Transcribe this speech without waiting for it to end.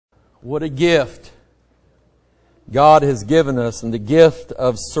What a gift God has given us, and the gift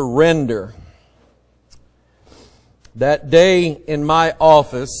of surrender. That day in my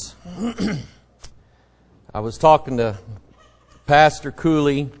office, I was talking to Pastor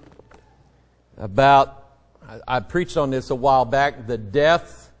Cooley about, I preached on this a while back, the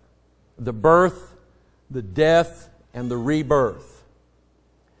death, the birth, the death, and the rebirth.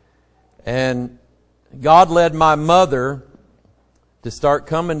 And God led my mother to start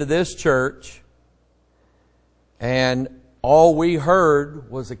coming to this church, and all we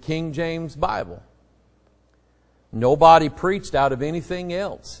heard was a King James Bible. Nobody preached out of anything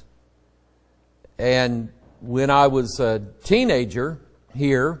else. And when I was a teenager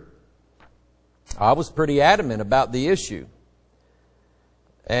here, I was pretty adamant about the issue.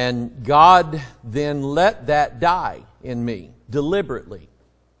 And God then let that die in me, deliberately.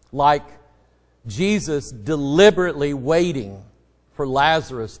 Like Jesus deliberately waiting for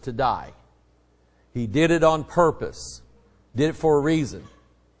Lazarus to die. He did it on purpose. Did it for a reason.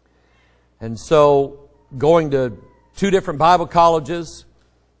 And so, going to 2 different Bible colleges,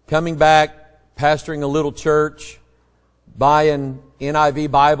 coming back, pastoring a little church, buying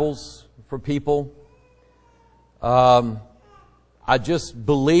NIV Bibles for people. I just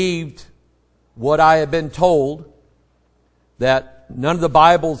believed what I had been told, that none of the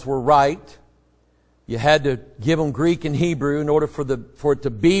Bibles were right. You had to give them Greek and Hebrew in order for it to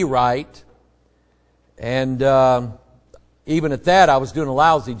be right. And even at that, I was doing a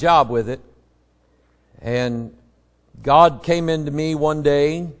lousy job with it. And God came into me one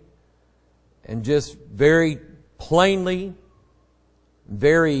day and just very plainly,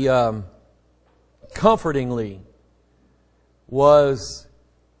 very comfortingly was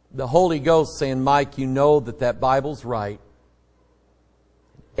the Holy Ghost saying, Mike, you know that Bible's right.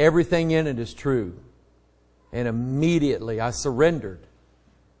 Everything in it is true. And immediately I surrendered.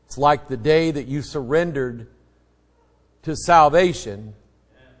 It's like the day that you surrendered to salvation.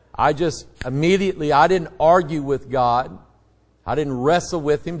 I just immediately, I didn't argue with God. I didn't wrestle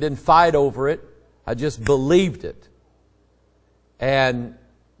with Him, didn't fight over it. I just believed it. And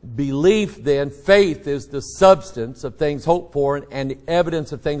belief then, faith is the substance of things hoped for and the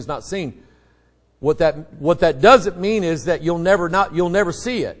evidence of things not seen. What that doesn't mean is that you'll never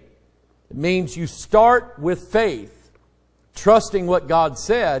see it. It means you start with faith, trusting what God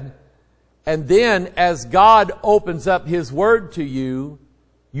said, and then as God opens up His Word to you,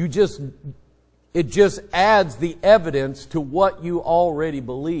 it just adds the evidence to what you already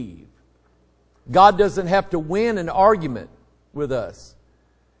believe. God doesn't have to win an argument with us.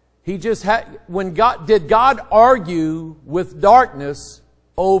 He just did God argue with darkness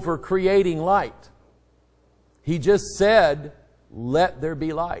over creating light? He just said, let there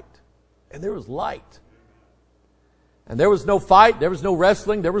be light. And there was light. And there was no fight, there was no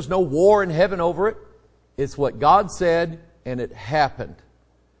wrestling, there was no war in heaven over it. It's what God said, and it happened.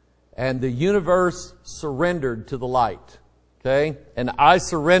 And the universe surrendered to the light. Okay? And I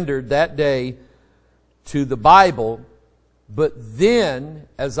surrendered that day to the Bible. But then,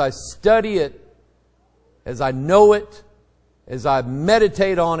 as I study it, as I know it, as I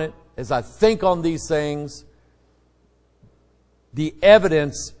meditate on it, as I think on these things, the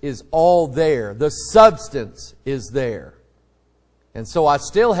evidence is all there. The substance is there. And so I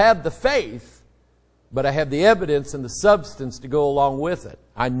still have the faith, but I have the evidence and the substance to go along with it.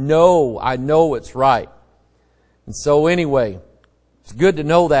 I know it's right. And so anyway, it's good to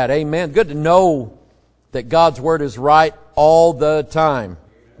know that. Amen. Good to know that God's Word is right all the time.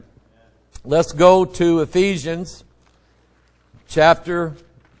 Let's go to Ephesians chapter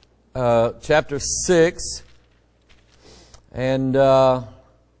 6. And let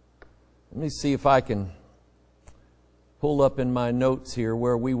me see if I can pull up in my notes here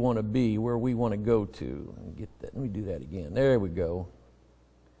where we want to be, where we want to go to. Let me do that again. There we go.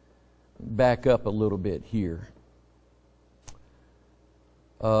 Back up a little bit here.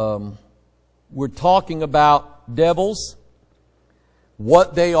 We're talking about devils,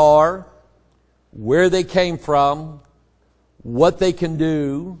 what they are, where they came from, what they can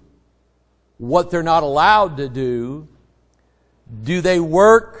do, what they're not allowed to do. Do they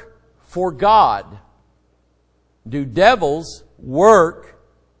work for God? Do devils work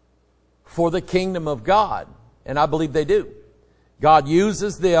for the kingdom of God? And I believe they do. God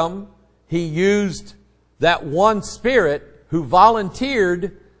uses them. He used that one spirit who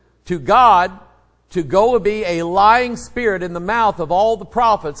volunteered to God to go and be a lying spirit in the mouth of all the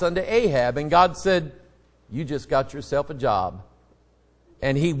prophets unto Ahab. And God said, you just got yourself a job.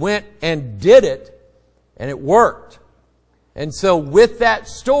 And he went and did it, and it worked. And so with that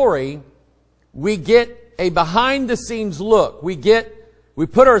story, we get a behind-the-scenes look. We get We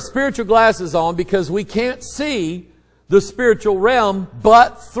put our spiritual glasses on because we can't see the spiritual realm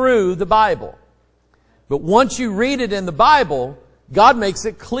but through the Bible. But once you read it in the Bible, God makes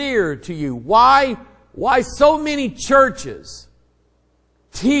it clear to you why so many churches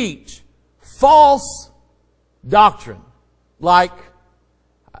teach false doctrine. Like,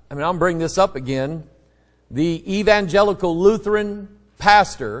 I'll bring this up again. The evangelical Lutheran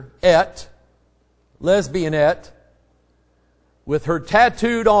pastor, lesbianette, with her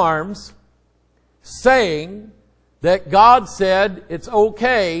tattooed arms, saying that God said it's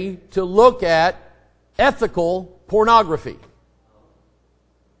okay to look at ethical pornography.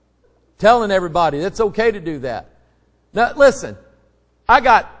 Telling everybody it's okay to do that. Now listen, I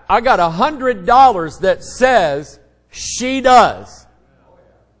got $100 that says she does.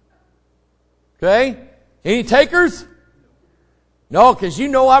 Okay? Any takers? No, because you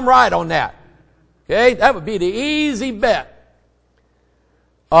know I'm right on that. Okay? That would be the easy bet.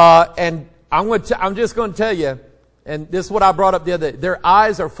 And I'm just going to tell you, and this is what I brought up the other day. Their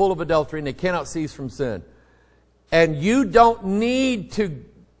eyes are full of adultery and they cannot cease from sin. And you don't need to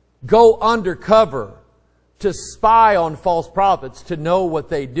go undercover to spy on false prophets to know what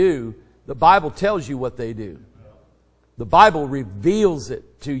they do. The Bible tells you what they do. The Bible reveals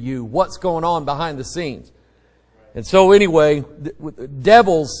it to you, what's going on behind the scenes. And so anyway,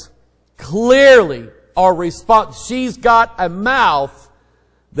 devils clearly are responsible. She's got a mouth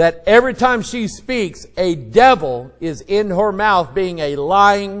that every time she speaks, a devil is in her mouth, being a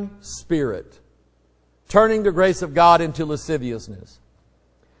lying spirit, turning the grace of God into lasciviousness.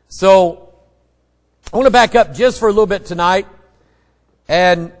 So I want to back up just for a little bit tonight,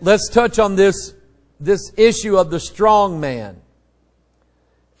 and let's touch on this issue of the strong man.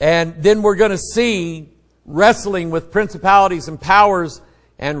 And then we're going to see wrestling with principalities and powers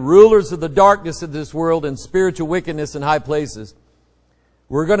and rulers of the darkness of this world and spiritual wickedness in high places.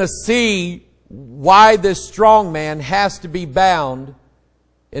 We're going to see why this strong man has to be bound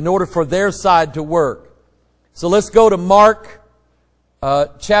in order for their side to work. So let's go to Mark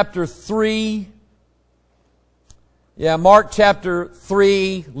chapter 3. Yeah, Mark chapter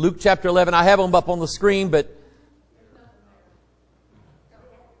 3, Luke chapter 11. I have them up on the screen, but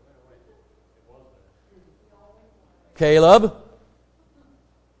Caleb,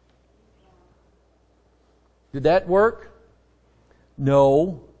 did that work?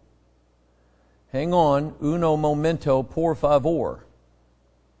 No. Hang on. Uno momento, por favor.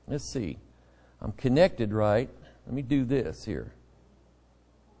 Let's see. I'm connected, right? Let me do this here.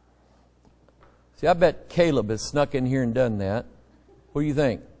 See, I bet Caleb has snuck in here and done that. What do you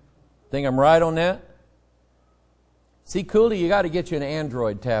think? Think I'm right on that? See, Cooley, you got to get you an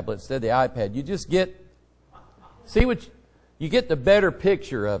Android tablet instead of the iPad. You just get, you get the better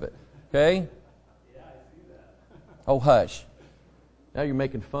picture of it. Okay? Yeah, I see that. Oh, hush. Now you're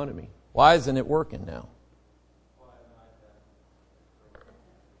making fun of me. Why isn't it working now?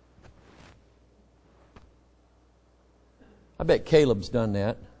 I bet Caleb's done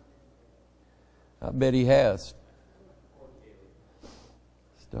that. I bet he has.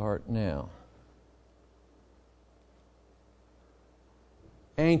 Start now.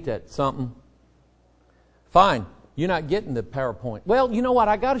 Ain't that something? Fine. You're not getting the PowerPoint. Well, you know what?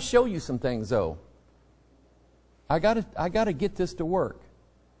 I got to show you some things, though. I got to get this to work.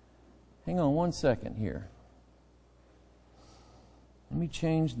 Hang on one second here. Let me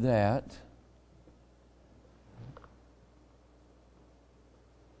change that.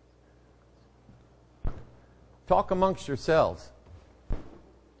 Talk amongst yourselves.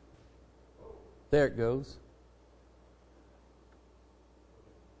 There it goes.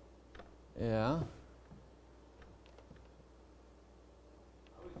 Yeah.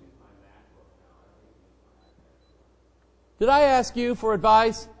 Did I ask you for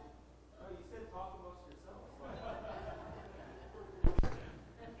advice? No, you said talk amongst yourselves.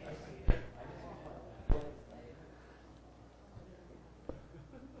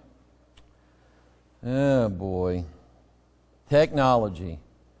 Oh boy. Technology.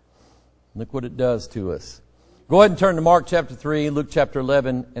 Look what it does to us. Go ahead and turn to Mark chapter 3, Luke chapter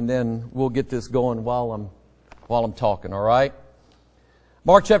 11, and then we'll get this going while I'm talking, all right?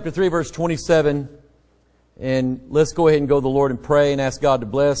 Mark chapter 3, verse 27. And let's go ahead and go to the Lord and pray and ask God to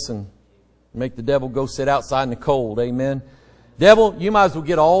bless and make the devil go sit outside in the cold. Amen. Devil, you might as well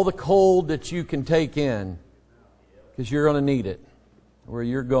get all the cold that you can take in, because you're going to need it where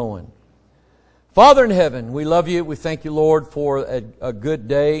you're going. Father in heaven, we love you. We thank you, Lord, for a good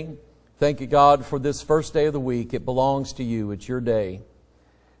day. Thank you, God, for this first day of the week. It belongs to you. It's your day.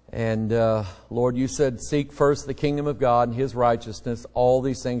 And Lord, you said, seek first the kingdom of God and His righteousness. All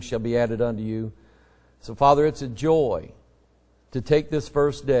these things shall be added unto you. So, Father, it's a joy to take this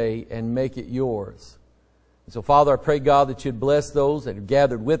first day and make it yours. And so, Father, I pray, God, that you'd bless those that have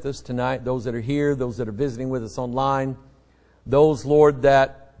gathered with us tonight, those that are here, those that are visiting with us online, those, Lord,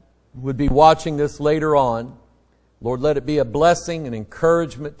 that would be watching this later on. Lord, let it be a blessing and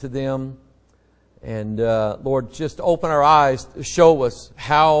encouragement to them. And, Lord, just open our eyes to show us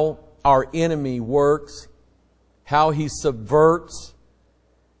how our enemy works, how he subverts,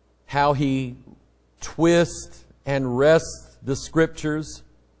 how he twists and wrests the Scriptures,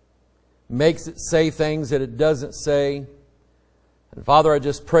 makes it say things that it doesn't say. And Father, I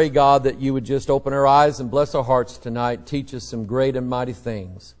just pray, God, that you would just open our eyes and bless our hearts tonight, teach us some great and mighty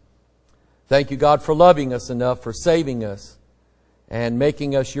things. Thank you, God, for loving us enough, for saving us, and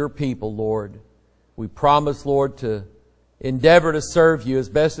making us your people, Lord. We promise, Lord, to endeavor to serve you as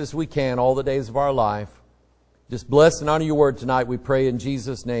best as we can all the days of our life. Just bless and honor your word tonight, we pray in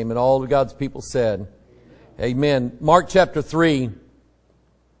Jesus' name. And all of God's people said, Amen. Mark chapter 3.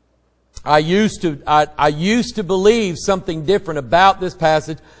 I used to believe something different about this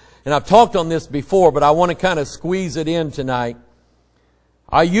passage, and I've talked on this before, but I want to kind of squeeze it in tonight.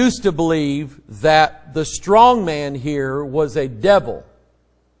 I used to believe that the strong man here was a devil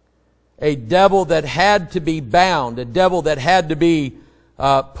that had to be bound, a devil that had to be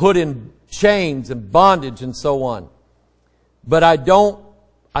put in chains and bondage and so on. But I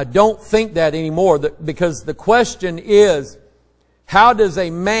don't think that anymore, because the question is, how does a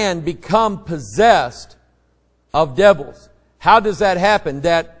man become possessed of devils? How does that happen?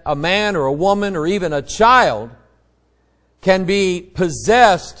 That a man or a woman or even a child can be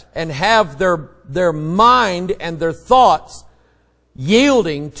possessed and have their mind and their thoughts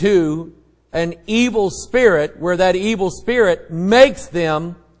yielding to an evil spirit, where that evil spirit makes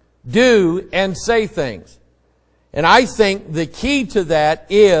them do and say things. And I think the key to that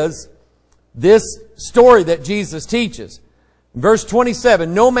is this story that Jesus teaches. Verse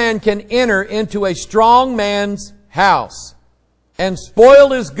 27, no man can enter into a strong man's house and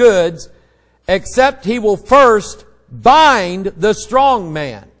spoil his goods, except he will first bind the strong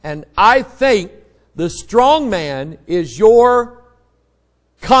man. And I think the strong man is your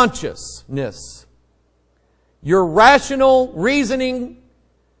consciousness, your rational reasoning,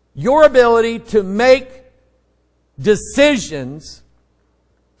 your ability to make decisions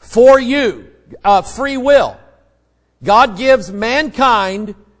for you, free will. God gives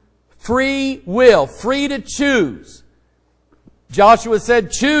mankind free will, free to choose. Joshua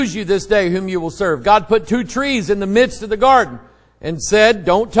said, choose you this day whom you will serve. God put two trees in the midst of the garden and said,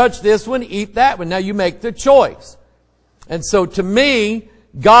 don't touch this one, eat that one. Now you make the choice. And so to me,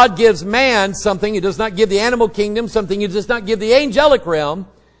 God gives man something. He does not give the animal kingdom something. He does not give the angelic realm.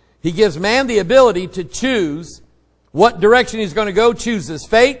 He gives man the ability to choose what direction he's going to go, choose his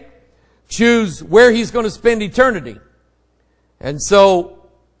fate, choose where he's going to spend eternity. And so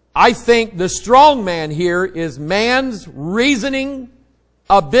I think the strong man here is man's reasoning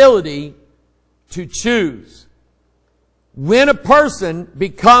ability to choose. When a person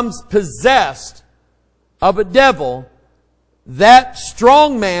becomes possessed of a devil, that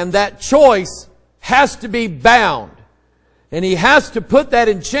strong man, that choice, has to be bound. And he has to put that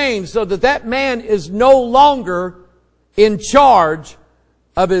in chains so that that man is no longer in charge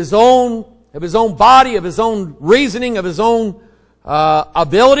of his own body, of his own reasoning, of his own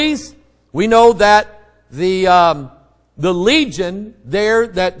abilities. We know that the legion there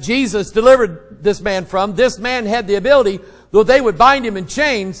that Jesus delivered this man from, this man had the ability, though they would bind him in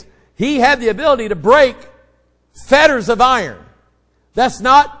chains, he had the ability to break fetters of iron. That's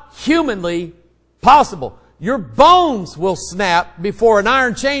not humanly possible. Your bones will snap before an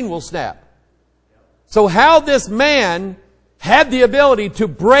iron chain will snap. So how this man had the ability to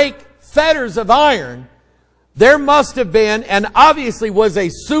break fetters of iron, there must have been, and obviously was, a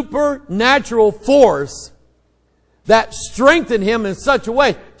supernatural force that strengthened him in such a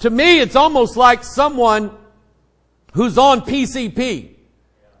way. To me, it's almost like someone who's on PCP,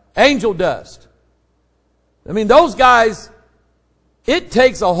 angel dust. I mean, those guys, it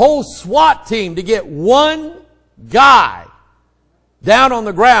takes a whole SWAT team to get one guy down on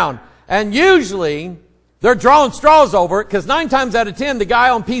the ground. And usually, they're drawing straws over it, because 9 times out of 10, the guy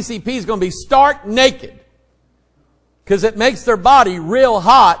on PCP is going to be stark naked. Because it makes their body real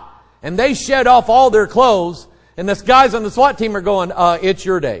hot, and they shed off all their clothes, and the guys on the SWAT team are going, it's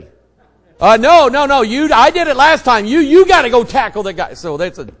your day. No, I did it last time. You got to go tackle the guy. So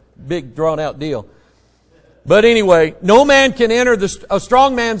that's a big drawn out deal. But anyway, no man can enter a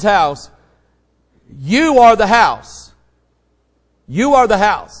strong man's house. You are the house. You are the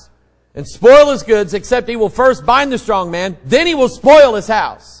house. And spoil his goods, except he will first bind the strong man, then he will spoil his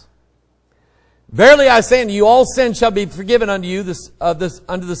house. Verily I say unto you, all sins shall be forgiven unto you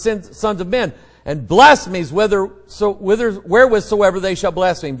unto the sons of men, and blasphemies wherewithsoever they shall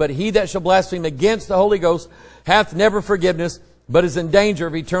blaspheme. But he that shall blaspheme against the Holy Ghost hath never forgiveness, but is in danger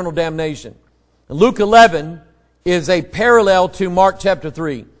of eternal damnation. Luke 11 is a parallel to Mark chapter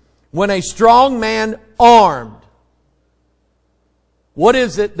 3. When a strong man armed, what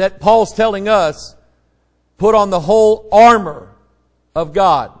is it that Paul's telling us? Put on the whole armor of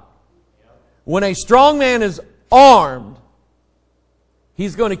God. When a strong man is armed,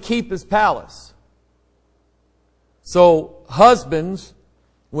 he's going to keep his palace. So, husbands,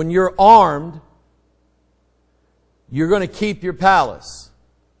 when you're armed, you're going to keep your palace.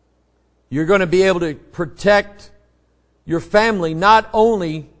 You're going to be able to protect your family, not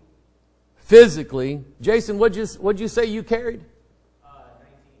only physically. Jason, what'd you say you carried? 19.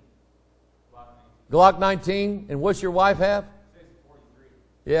 Glock 19. And what's your wife have? 43.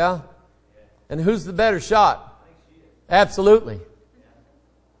 Yeah? And who's the better shot? Absolutely.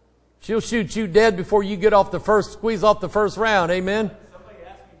 She'll shoot you dead before you get squeeze off the first round. Amen? Somebody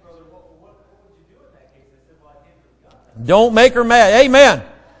asked me, brother, what would you do in that case? I said, well, I came to God. Don't make her mad. Amen.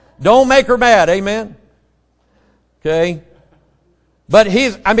 Don't make her mad. Amen. Okay. But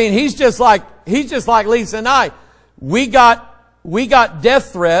he's just like Lisa and I. We got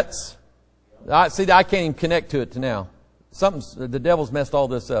death threats. See, I can't even connect to it to now. The devil's messed all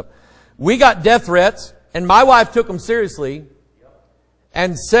this up. We got death threats, and my wife took them seriously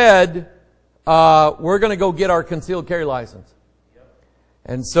and said, we're going to go get our concealed carry license.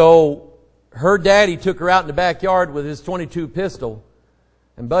 And so her daddy took her out in the backyard with his .22 pistol.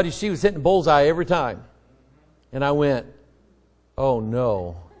 And buddy, she was hitting bullseye every time. And I went, oh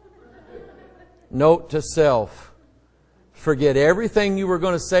no. Note to self. Forget everything you were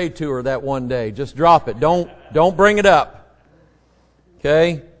going to say to her that one day. Just drop it. Don't bring it up.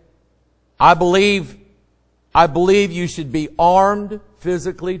 Okay? I believe you should be armed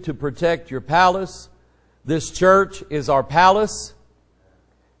physically to protect your palace. This church is our palace.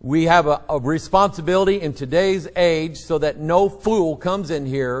 We have a responsibility in today's age so that no fool comes in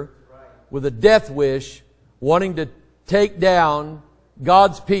here with a death wish wanting to take down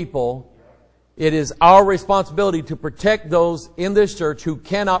God's people. It is our responsibility to protect those in this church who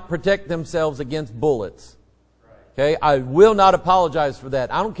cannot protect themselves against bullets. Okay, I will not apologize for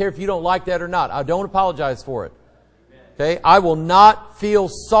that. I don't care if you don't like that or not. I don't apologize for it. Okay, I will not feel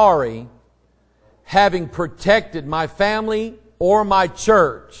sorry having protected my family or my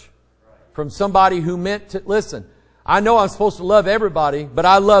church from somebody who meant to... Listen, I know I'm supposed to love everybody, but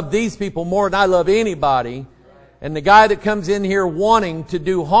I love these people more than I love anybody. And the guy that comes in here wanting to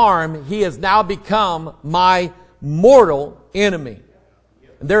do harm, he has now become my mortal enemy.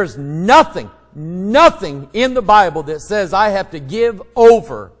 And there's nothing in the Bible that says I have to give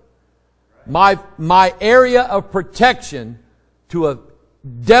over my area of protection to a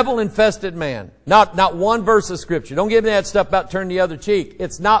devil-infested man. Not one verse of Scripture. Don't give me that stuff about turn the other cheek.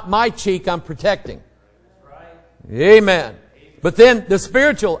 It's not my cheek I'm protecting. Amen. But then the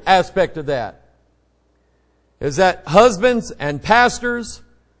spiritual aspect of that is that husbands and pastors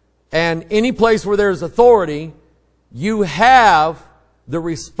and any place where there's authority, you have the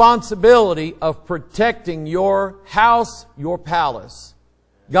responsibility of protecting your house, your palace.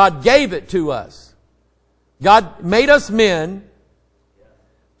 God gave it to us. God made us men,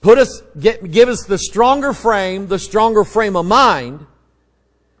 give us the stronger frame of mind.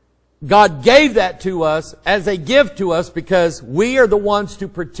 God gave that to us as a gift to us because we are the ones to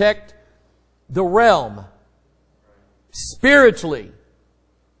protect the realm. Spiritually,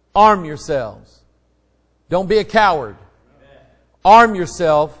 arm yourselves. Don't be a coward. Arm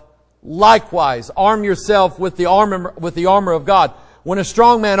yourself likewise. Arm yourself with the armor of God. When a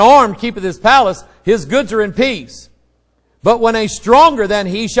strong man armed keepeth his palace, his goods are in peace. But when a stronger than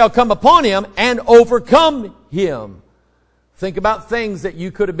he shall come upon him and overcome him. Think about things that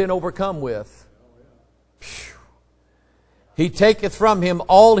you could have been overcome with. He taketh from him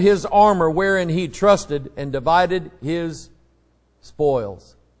all his armor wherein he trusted and divided his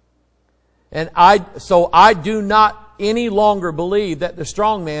spoils. And so I do not any longer believe that the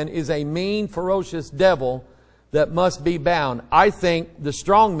strong man is a mean, ferocious devil that must be bound. I think the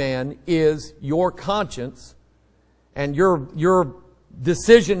strong man is your conscience and your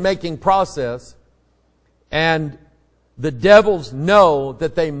decision-making process. And the devils know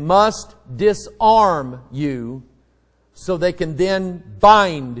that they must disarm you so they can then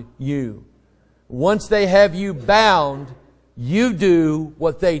bind you. Once they have you bound, you do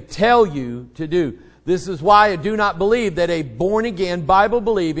what they tell you to do. This is why I do not believe that a born-again,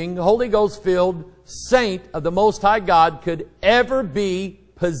 Bible-believing, Holy Ghost-filled saint of the Most High God could ever be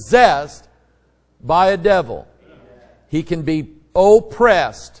possessed by a devil. He can be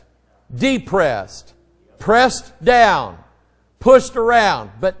oppressed, depressed, pressed down, pushed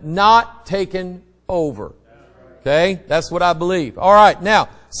around, but not taken over. Okay? That's what I believe. All right. Now,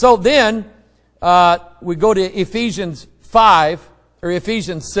 so then we go to Ephesians 5 or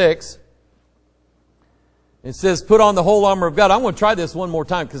Ephesians 6. It says, put on the whole armor of God. I'm going to try this one more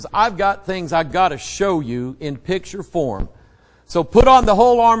time because I've got things I've got to show you in picture form. So put on the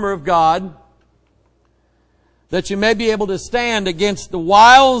whole armor of God that you may be able to stand against the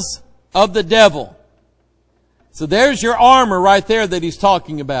wiles of the devil. So there's your armor right there that he's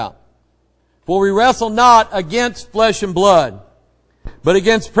talking about. For we wrestle not against flesh and blood, but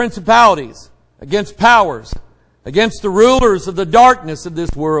against principalities, against powers, against the rulers of the darkness of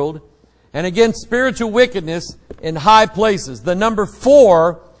this world, and against spiritual wickedness in high places. The number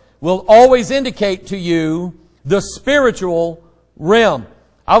 4 will always indicate to you the spiritual realm.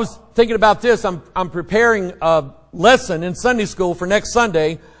 I was thinking about this. I'm preparing a lesson in Sunday school for next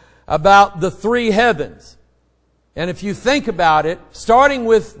Sunday about the 3 heavens. And if you think about it, starting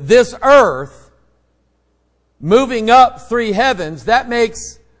with this earth, moving up 3 heavens, that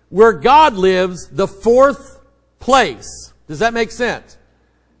makes where God lives the 4th place. Does that make sense?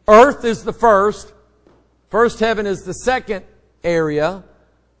 Earth is the first. First heaven is the second area.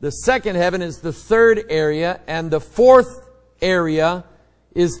 The second heaven is the 3rd area. And the 4th area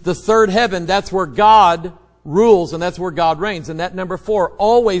is the 3rd heaven. That's where God rules and that's where God reigns. And that number 4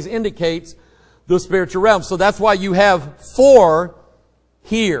 always indicates the spiritual realm. So that's why you have 4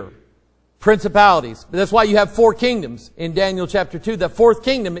 here. Principalities. That's why you have 4 kingdoms in Daniel chapter 2. The 4th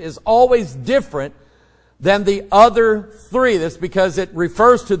kingdom is always different than the other 3. That's because it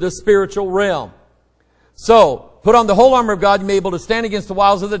refers to the spiritual realm. So, put on the whole armor of God, you may be able to stand against the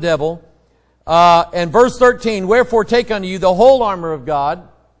wiles of the devil. And verse 13, wherefore take unto you the whole armor of God.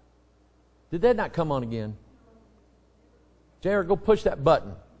 Did that not come on again? J.R., go push that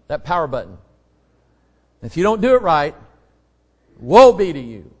button, that power button. If you don't do it right, woe be to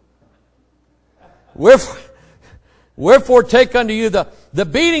you. Wherefore take unto you the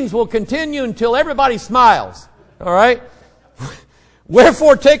beatings will continue until everybody smiles. All right?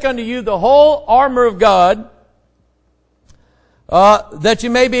 Wherefore take unto you the whole armor of God, that you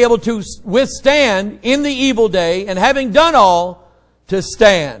may be able to withstand in the evil day, and having done all, to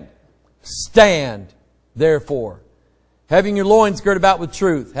stand. Stand, therefore. Having your loins girt about with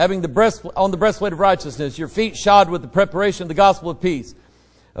truth, having the breastplate of righteousness, your feet shod with the preparation of the gospel of peace.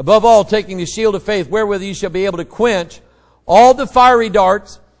 Above all, taking the shield of faith, wherewith you shall be able to quench all the fiery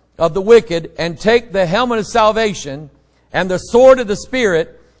darts of the wicked, and take the helmet of salvation and the sword of the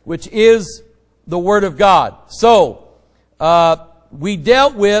Spirit, which is the Word of God. So, we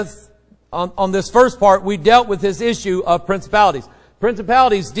dealt with, on this first part, we dealt with this issue of principalities.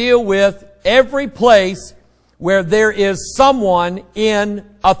 Principalities deal with every place where there is someone in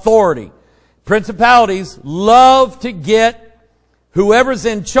authority. Principalities love to get whoever's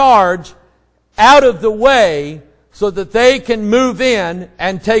in charge out of the way so that they can move in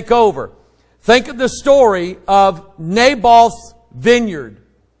and take over. Think of the story of Naboth's vineyard.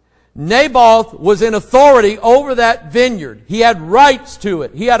 Naboth was in authority over that vineyard. He had rights to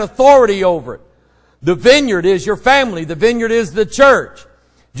it. He had authority over it. The vineyard is your family. The vineyard is the church.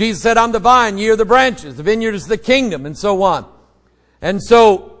 Jesus said, I'm the vine, ye are the branches. The vineyard is the kingdom, and so on. And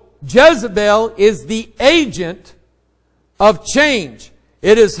so Jezebel is the agent of change.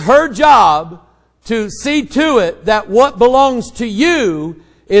 It is her job to see to it that what belongs to you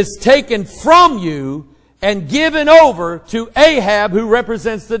is taken from you and given over to Ahab, who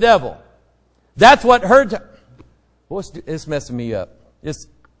represents the devil. That's what her it's messing me up. It's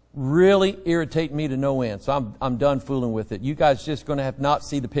really irritating me to no end. So I'm done fooling with it. You guys just going to have not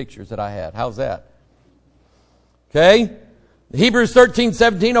see the pictures that I had. How's that? Okay? Hebrews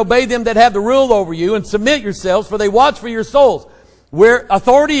 13:17, obey them that have the rule over you and submit yourselves, for they watch for your souls. Where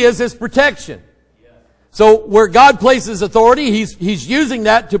authority is protection. So where God places authority, He's using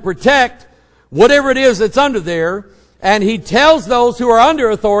that to protect whatever it is that's under there. And He tells those who are under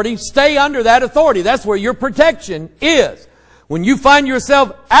authority, stay under that authority. That's where your protection is. When you find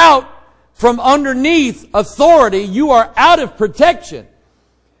yourself out from underneath authority, you are out of protection.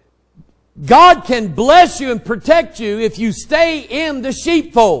 God can bless you and protect you if you stay in the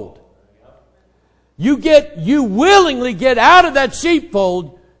sheepfold. You willingly get out of that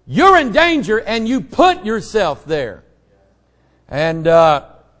sheepfold, you're in danger, and you put yourself there. And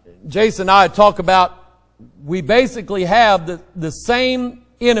Jason and I talk about, we basically have the same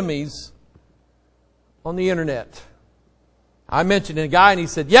enemies on the internet. I mentioned a guy and he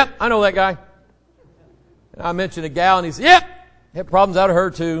said, yep, I know that guy. And I mentioned a gal and he said, yep, had problems out of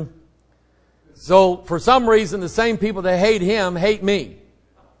her too. So for some reason, the same people that hate him hate me.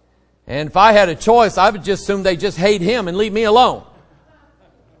 And if I had a choice, I would just assume they just hate him and leave me alone.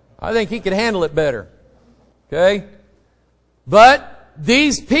 I think he could handle it better. Okay? But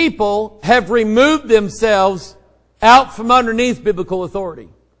these people have removed themselves out from underneath biblical authority.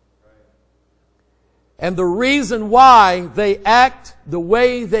 And the reason why they act the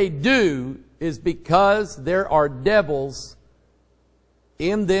way they do is because there are devils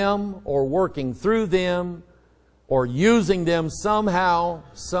in them or working through them or using them somehow,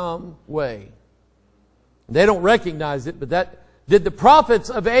 some way. They don't recognize it, but did the prophets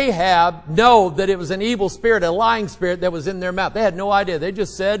of Ahab know that it was an evil spirit, a lying spirit that was in their mouth? They had no idea. They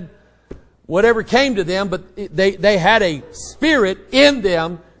just said whatever came to them, but they had a spirit in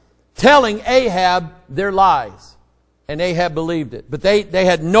them telling Ahab their lies. And Ahab believed it. But they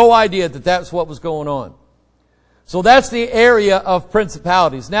had no idea that that's what was going on. So that's the area of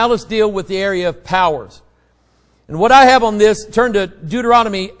principalities. Now let's deal with the area of powers. And what I have on this, turn to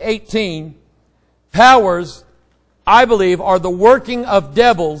Deuteronomy 18. Powers, I believe, are the working of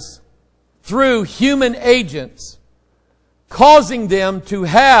devils through human agents, causing them to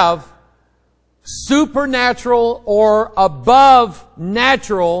have supernatural or above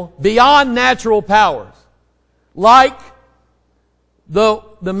natural, beyond natural powers. Like the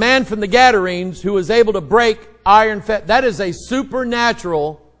man from the Gadarenes who was able to break iron fence. That is a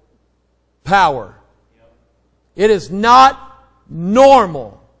supernatural power. It is not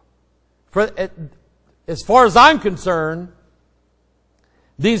normal. As far as I'm concerned,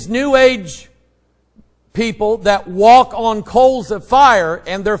 these New Age people that walk on coals of fire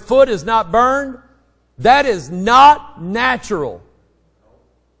and their foot is not burned, that is not natural.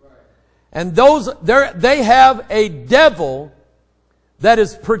 And they have a devil that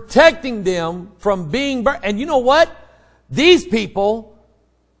is protecting them from being burned. And you know what? These people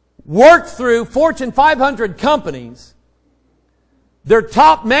work through Fortune 500 companies. Their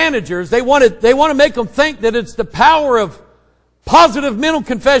top managers, they want to make them think that it's the power of positive mental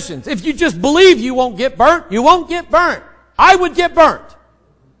confessions. If you just believe you won't get burnt, you won't get burnt. I would get burnt.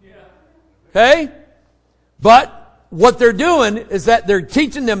 Okay? But what they're doing is that they're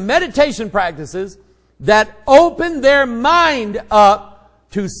teaching them meditation practices that open their mind up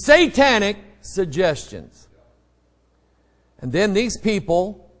to satanic suggestions. And then these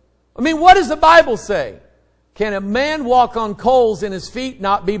people, what does the Bible say? Can a man walk on coals and his feet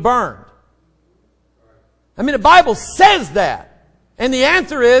not be burned? The Bible says that. And the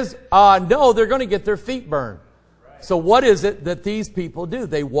answer is, no, they're going to get their feet burned. So what is it that these people do?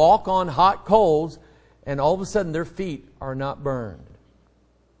 They walk on hot coals and all of a sudden their feet are not burned.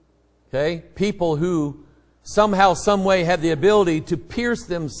 Okay? People who somehow, some way have the ability to pierce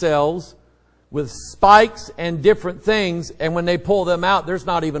themselves with spikes and different things, and when they pull them out, there's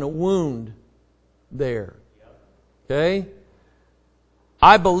not even a wound there. Okay?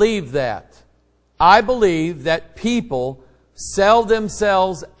 I believe that. I believe that people sell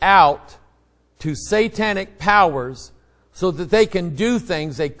themselves out to satanic powers so that they can do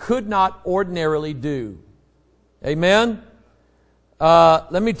things they could not ordinarily do. Amen?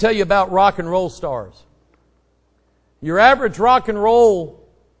 Let me tell you about rock and roll stars. Your average rock and roll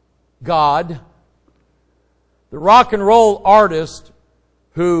god, the rock and roll artist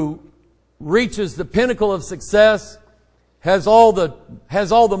who reaches the pinnacle of success, has all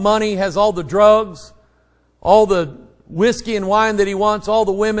the money, has all the drugs, all the whiskey and wine that he wants, all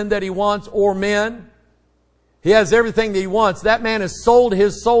the women that he wants, or men. He has everything that he wants. That man has sold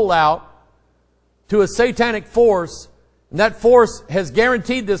his soul out to a satanic force, and that force has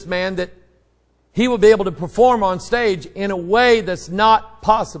guaranteed this man that he will be able to perform on stage in a way that's not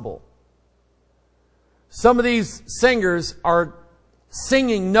possible. Some of these singers are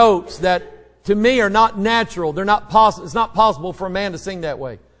singing notes that to me are not natural. They're not possible. It's not possible for a man to sing that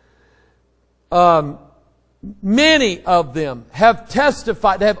way. Many of them have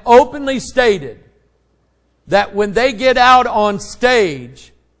testified, have openly stated that when they get out on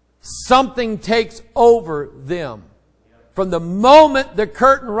stage, something takes over them. From the moment the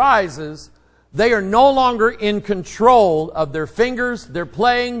curtain rises, they are no longer in control of their fingers, their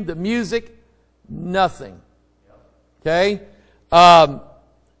playing, the music, nothing. Okay?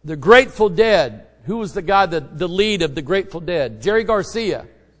 The Grateful Dead. Who was the guy, the lead of the Grateful Dead? Jerry Garcia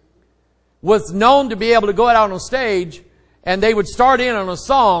was known to be able to go out on stage and they would start in on a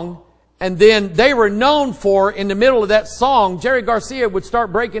song, and then they were known for, in the middle of that song, Jerry Garcia would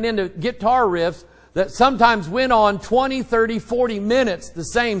start breaking into guitar riffs that sometimes went on 20, 30, 40 minutes, the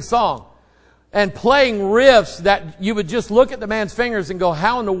same song. And playing riffs that you would just look at the man's fingers and go,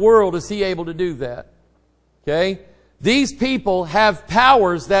 how in the world is he able to do that? Okay? These people have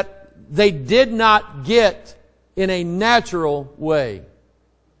powers that they did not get in a natural way.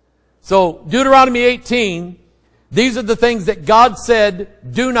 So, Deuteronomy 18, these are the things that God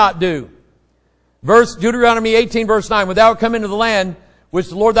said, do not do. Deuteronomy 18, verse 9, when thou art come into the land which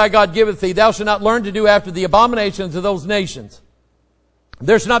the Lord thy God giveth thee, thou shalt not learn to do after the abominations of those nations.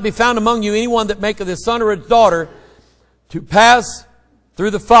 There shall not be found among you anyone that maketh his son or his daughter to pass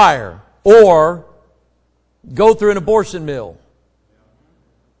through the fire, or go through an abortion mill.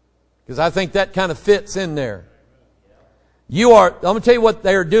 Because I think that kind of fits in there. I'm going to tell you what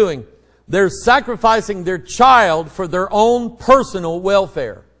they're doing. They're sacrificing their child for their own personal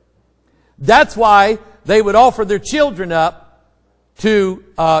welfare. That's why they would offer their children up to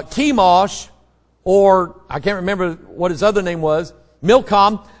Chemosh, or I can't remember what his other name was,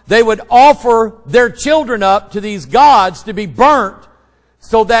 Milcom. They would offer their children up to these gods to be burnt,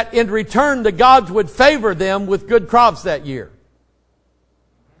 so that in return the gods would favor them with good crops that year.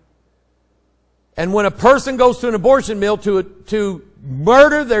 And when a person goes to an abortion mill to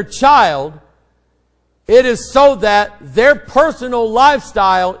murder their child, it is so that their personal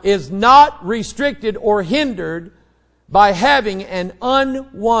lifestyle is not restricted or hindered by having an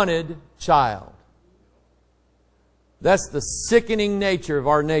unwanted child. That's the sickening nature of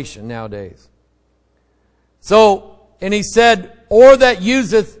our nation nowadays. So, and he said, or that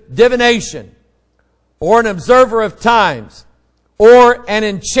useth divination, or an observer of times, or an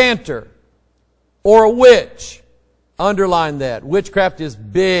enchanter, or a witch. Underline that. Witchcraft is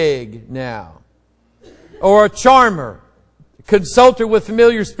big now. Or a charmer, consulter with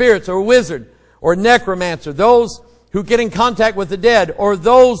familiar spirits, or a wizard, or necromancer. Those who get in contact with the dead, or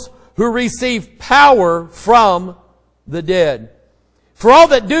those who receive power from the dead. For all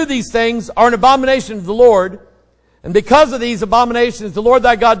that do these things are an abomination to the Lord. And because of these abominations, the Lord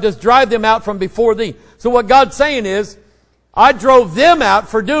thy God does drive them out from before thee. So what God's saying is, I drove them out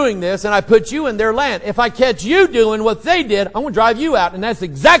for doing this, and I put you in their land. If I catch you doing what they did, I'm going to drive you out. And that's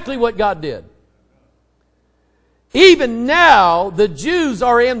exactly what God did. Even now, the Jews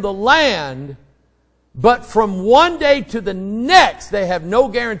are in the land, but from one day to the next, they have no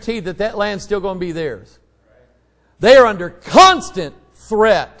guarantee that that land's still going to be theirs. They are under constant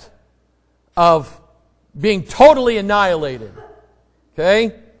threat of being totally annihilated.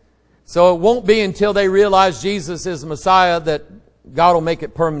 Okay? So it won't be until they realize Jesus is the Messiah that God will make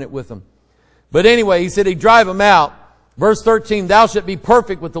it permanent with them. But anyway, he said he'd drive them out. Verse 13, thou shalt be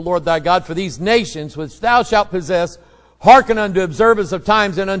perfect with the Lord thy God, for these nations which thou shalt possess, hearken unto observers of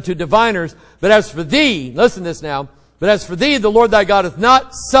times and unto diviners. But as for thee, listen to this now, but as for thee, the Lord thy God hath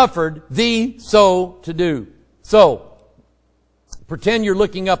not suffered thee so to do. So, pretend you're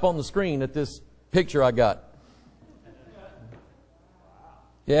looking up on the screen at this picture I got.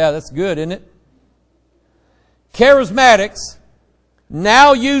 Yeah, that's good, isn't it? Charismatics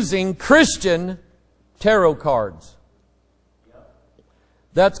now using Christian tarot cards.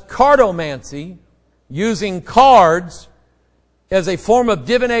 That's cardomancy, using cards as a form of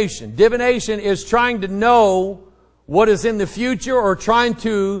divination. Divination is trying to know what is in the future, or trying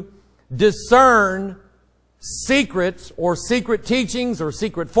to discern secrets or secret teachings or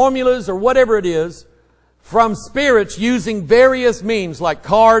secret formulas or whatever it is from spirits, using various means like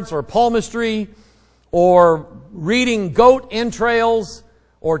cards or palmistry or reading goat entrails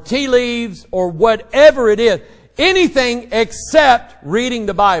or tea leaves or whatever it is. Anything except reading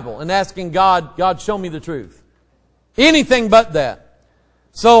the Bible and asking God, God, show me the truth. Anything but that.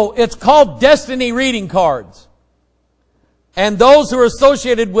 So it's called destiny reading cards. And those who are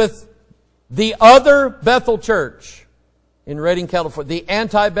associated with the other Bethel church in Redding, California, the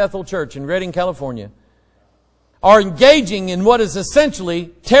anti-Bethel church in Redding, California, are engaging in what is essentially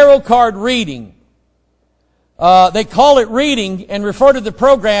tarot card reading. They call it reading and refer to the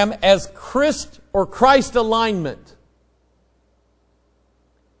program as Christ or Christ alignment.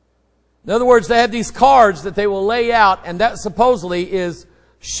 In other words, they have these cards that they will lay out, and that supposedly is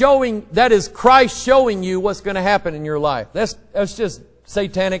showing, that is Christ showing you what's going to happen in your life. That's just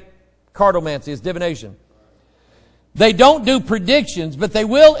satanic cardomancy, it's divination. They don't do predictions, but they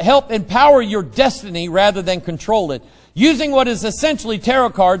will help empower your destiny rather than control it. Using what is essentially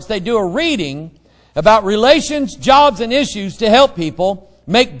tarot cards, they do a reading about relations, jobs, and issues to help people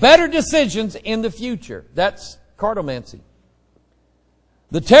make better decisions in the future. That's cardomancy.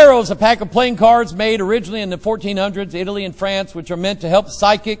 The tarot is a pack of playing cards made originally in the 1400s, Italy and France, which are meant to help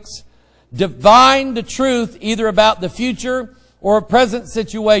psychics divine the truth either about the future or a present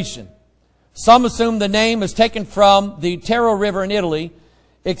situation. Some assume the name is taken from the Tarot River in Italy.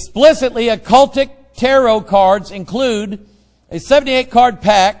 Explicitly, occultic tarot cards include a 78 card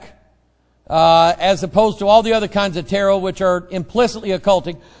pack as opposed to all the other kinds of tarot which are implicitly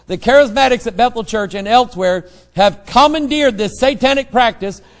occultic. The charismatics at Bethel Church and elsewhere have commandeered this satanic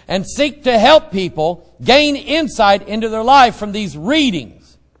practice and seek to help people gain insight into their life from these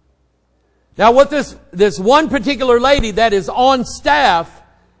readings. Now what this one particular lady that is on staff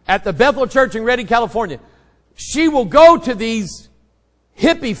at the Bethel Church in Redding, California, she will go to these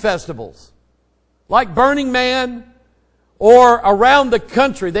hippie festivals like Burning Man, or around the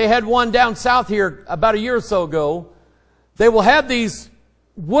country. They had one down south here about a year or so ago. They will have these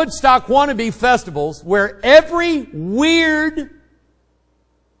Woodstock wannabe festivals where every weird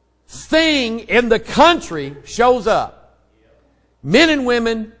thing in the country shows up. Men and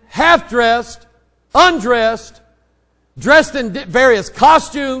women, half-dressed, undressed, dressed in various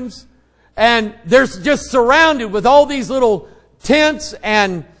costumes, and they're just surrounded with all these little tents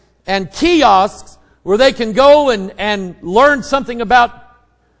and kiosks where they can go and learn something about,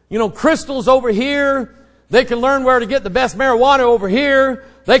 crystals over here. They can learn where to get the best marijuana over here.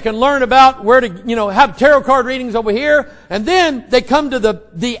 They can learn about where to, have tarot card readings over here. And then they come to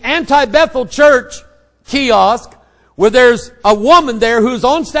the anti-Bethel Church kiosk where there's a woman there who's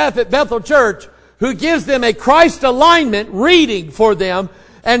on staff at Bethel Church who gives them a Christ alignment reading for them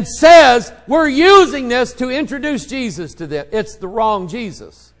and says, we're using this to introduce Jesus to them. It's the wrong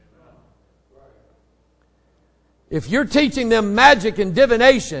Jesus. If you're teaching them magic and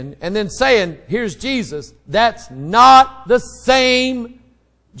divination and then saying, here's Jesus, that's not the same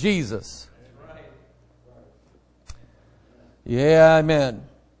Jesus. Yeah, amen.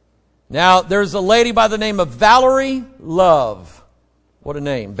 Now, there's a lady by the name of Valerie Love. What a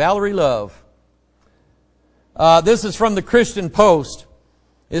name. Valerie Love. This is from the Christian Post.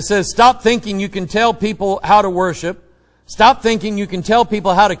 It says, stop thinking you can tell people how to worship. Stop thinking you can tell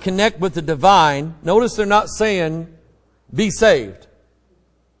people how to connect with the divine. Notice they're not saying, be saved.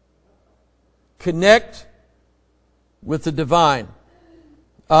 Connect with the divine.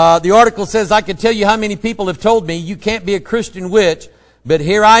 The article says, I could tell you how many people have told me you can't be a Christian witch, but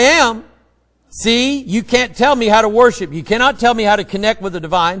here I am. See, you can't tell me how to worship. You cannot tell me how to connect with the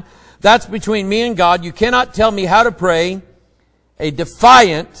divine. That's between me and God. You cannot tell me how to pray. A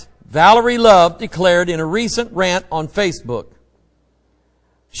defiant Valerie Love declared in a recent rant on Facebook.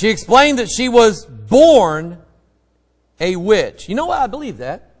 She explained that she was born a witch. You know what? I believe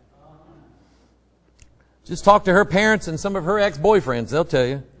that. Just talk to her parents and some of her ex-boyfriends. They'll tell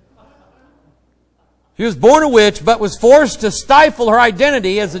you. She was born a witch, but was forced to stifle her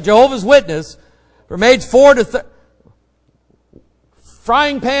identity as a Jehovah's Witness from age 4 to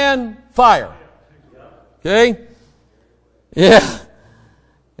frying pan fire. Okay? Yeah.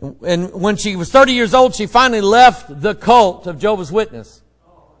 And when she was 30 years old, she finally left the cult of Jehovah's Witness.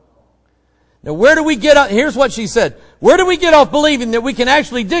 Now, where do we get off? Here's what she said. Where do we get off believing that we can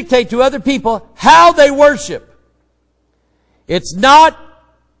actually dictate to other people how they worship? It's not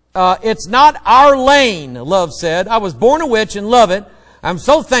our lane, Love said. I was born a witch and love it. I'm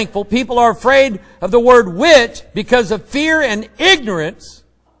so thankful people are afraid of the word witch because of fear and ignorance.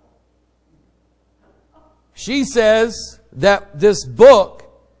 She says that this book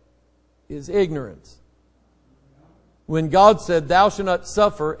is ignorance. When God said, thou shalt not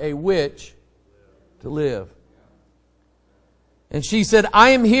suffer a witch to live. And she said,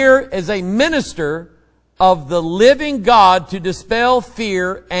 I am here as a minister of the living God to dispel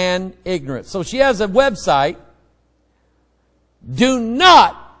fear and ignorance. So she has a website. Do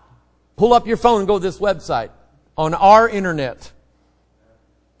not pull up your phone and go to this website on our internet.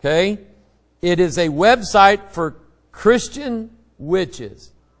 Okay? It is a website for Christian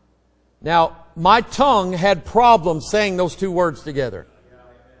witches. Now, my tongue had problems saying those two words together.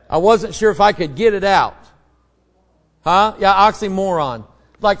 I wasn't sure if I could get it out. Huh? Yeah, oxymoron.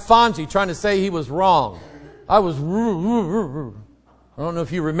 Like Fonzie trying to say he was wrong. I was... I don't know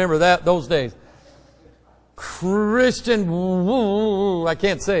if you remember that, those days. Christian... I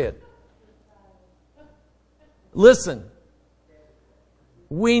can't say it. Listen.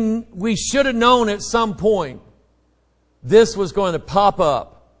 We should have known at some point this was going to pop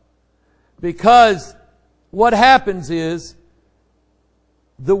up. Because what happens is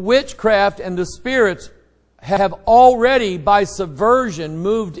the witchcraft and the spirits have already, by subversion,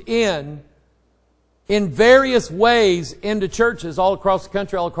 moved in various ways into churches all across the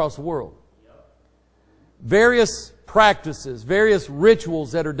country, all across the world. Various practices, various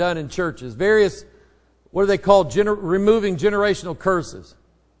rituals that are done in churches, various, what are they called, removing generational curses.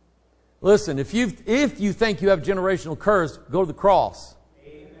 Listen, if you think you have generational curse, go to the cross.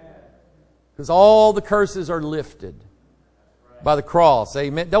 Because all the curses are lifted by the cross.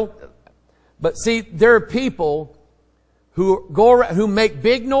 Amen. But see, there are people who make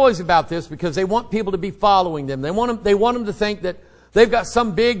big noise about this because they want people to be following them. They want them to think that they've got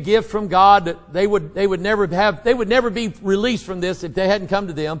some big gift from God that they would never be released from this if they hadn't come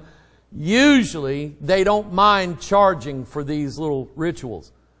to them. Usually, they don't mind charging for these little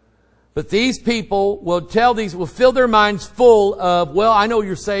rituals. But these people will fill their minds full of, well, I know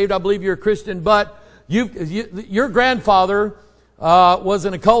you're saved, I believe you're a Christian, but your grandfather was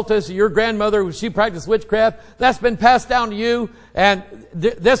an occultist, your grandmother, she practiced witchcraft, that's been passed down to you, and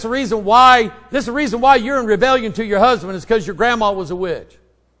that's the reason why you're in rebellion to your husband is because your grandma was a witch.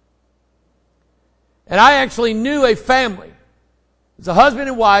 And I actually knew a family. It was a husband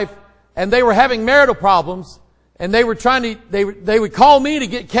and wife, and they were having marital problems, and they would call me to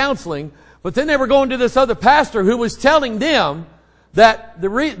get counseling, but then they were going to this other pastor who was telling them that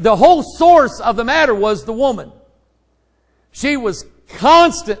the whole source of the matter was the woman. She was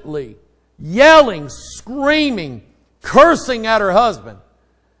constantly yelling, screaming, cursing at her husband.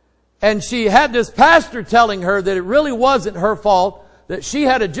 And she had this pastor telling her that it really wasn't her fault, that she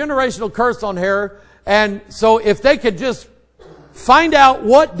had a generational curse on her. And so if they could just find out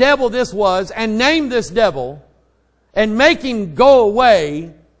what devil this was and name this devil and make him go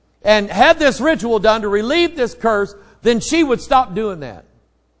away and have this ritual done to relieve this curse, then she would stop doing that.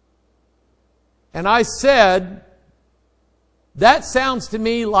 And I said, that sounds to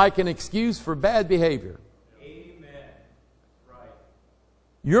me like an excuse for bad behavior. Amen. Right.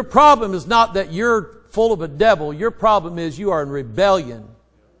 Your problem is not that you're full of a devil. Your problem is you are in rebellion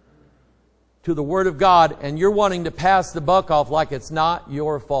to the Word of God, and you're wanting to pass the buck off like it's not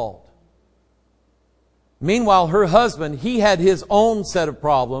your fault. Meanwhile, her husband, he had his own set of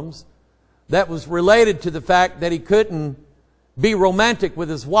problems that was related to the fact that he couldn't be romantic with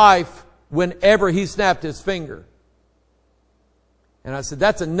his wife whenever he snapped his finger. And I said,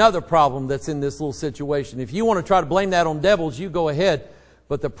 that's another problem that's in this little situation. If you want to try to blame that on devils, you go ahead.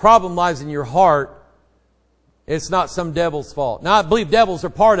 But the problem lies in your heart. It's not some devil's fault. Now, I believe devils are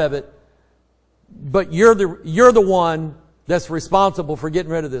part of it, but you're the one that's responsible for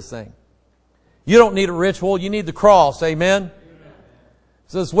getting rid of this thing. You don't need a ritual. You need the cross. Amen? Amen.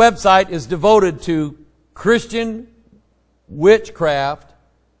 So this website is devoted to Christian witchcraft.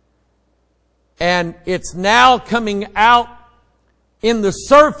 And it's now coming out in the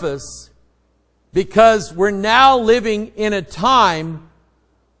surface because we're now living in a time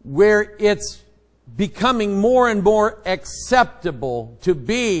where it's becoming more and more acceptable to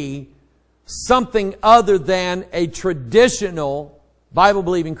be something other than a traditional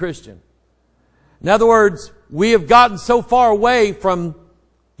Bible-believing Christian. In other words, we have gotten so far away from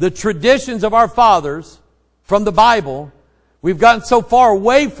the traditions of our fathers, from the Bible, we've gotten so far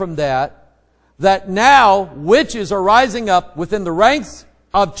away from that now witches are rising up within the ranks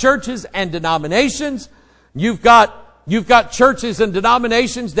of churches and denominations. You've got churches and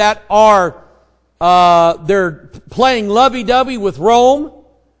denominations that are they're playing lovey-dovey with Rome,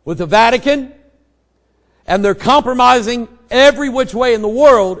 with the Vatican, and they're compromising every which way in the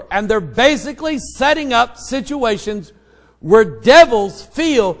world, and they're basically setting up situations where devils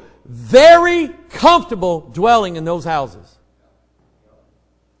feel very comfortable dwelling in those houses.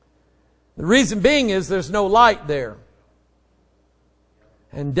 The reason being is there's no light there.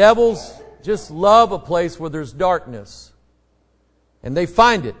 And devils just love a place where there's darkness. And they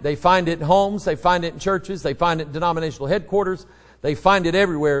find it. They find it in homes. They find it in churches. They find it in denominational headquarters. They find it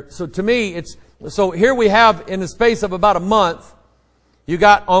everywhere. So to me, so here we have in the space of about a month, you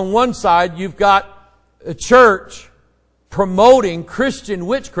got on one side, you've got a church promoting Christian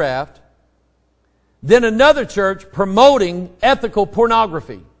witchcraft, then another church promoting ethical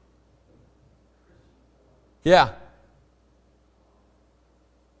pornography. Yeah.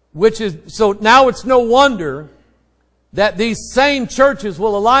 So now it's no wonder that these same churches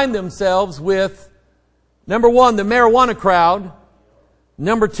will align themselves with, number one, the marijuana crowd,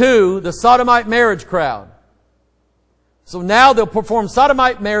 number two, the sodomite marriage crowd. So now they'll perform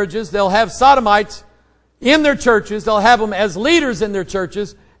sodomite marriages, they'll have sodomites in their churches, they'll have them as leaders in their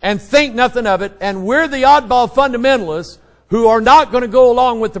churches, and think nothing of it, and we're the oddball fundamentalists who are not going to go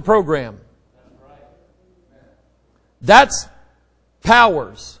along with the program. That's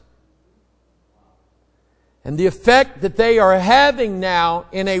powers. And the effect that they are having now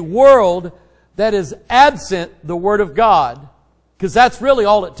in a world that is absent the Word of God, because that's really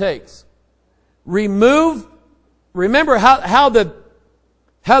all it takes. Remember how the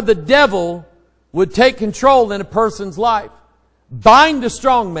devil would take control in a person's life. Bind a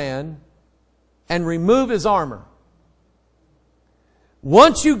strong man and remove his armor.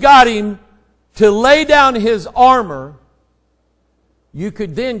 Once you got him to lay down his armor, you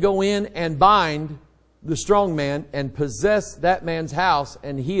could then go in and bind the strong man and possess that man's house,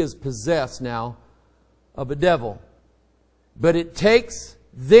 and he is possessed now of a devil. But it takes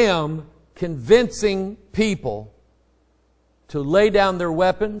them convincing people to lay down their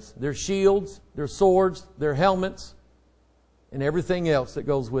weapons, their shields, their swords, their helmets, and everything else that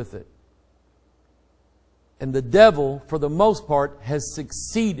goes with it. And the devil, for the most part, has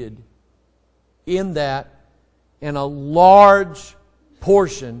succeeded in that in a large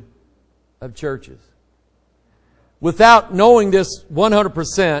portion of churches. Without knowing this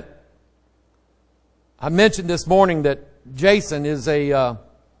 100%, I mentioned this morning that Jason is he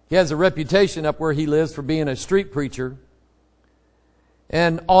has a reputation up where he lives for being a street preacher.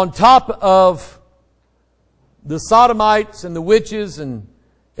 And on top of the sodomites and the witches and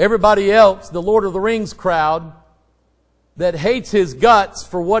everybody else, the Lord of the Rings crowd that hates his guts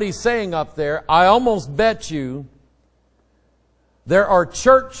for what he's saying up there, I almost bet you there are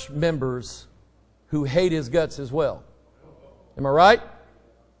church members who hate his guts as well. Am I right?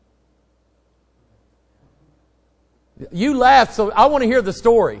 You laughed, so I want to hear the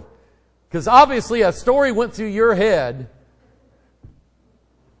story. Because obviously a story went through your head.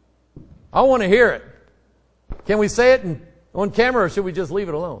 I want to hear it. Can we say it on camera, or should we just leave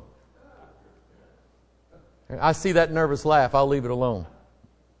it alone? I see that nervous laugh. I'll leave it alone.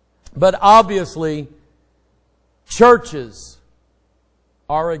 But obviously, churches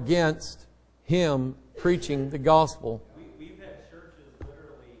are against him preaching the gospel. We've had churches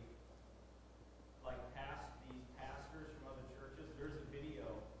literally like these pastors from other churches. There's a video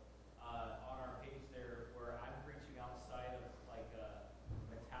on our page there where I'm preaching outside of like a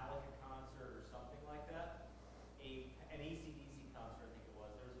Metallica concert or something like that. An AC/DC concert, I think it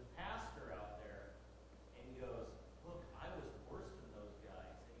was. There was a pastor out there, and he goes, "Look, I was worse than those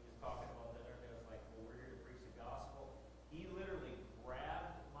guys." And he was talking about that, and everybody was like, "Well, we're here to preach the gospel." He literally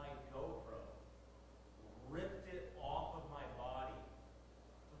grabbed my GoPro, ripped it off of my body,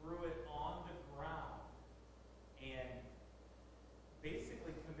 threw it on the ground, and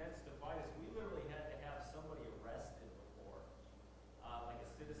basically commenced to fight us. We literally had to have somebody arrested before, like a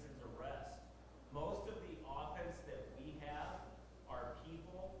citizen's arrest. Most of the offense that we have are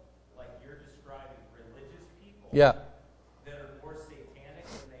people, like you're describing, religious people Yeah. that are more satanic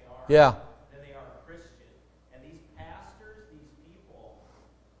than they are. Yeah. Than they are Christian. And these pastors, these people,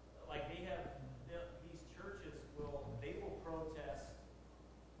 like these churches they will protest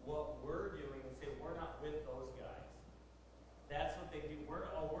what we're doing and say we're not with those guys. That's what they do. We're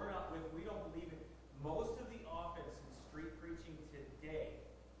not with. We don't believe it. Most of the offense in street preaching today,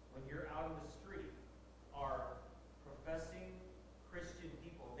 when you're out in the street, are professing Christian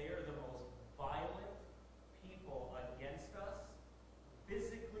people. They are the most violent people against us.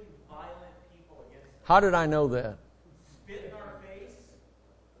 Physically violent people against us. How did I know that? Spit in our face.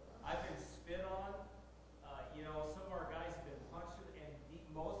 I've been spit on. Some of our guys have been punched, and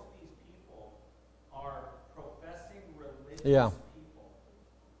most of these people are professing religious Yeah. people.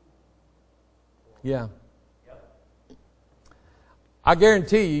 Yeah. Yep. I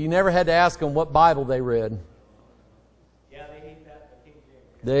guarantee you never had to ask them what Bible they read. Yeah, they hate that. The King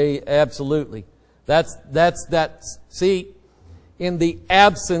James. They absolutely. That's that. See, in the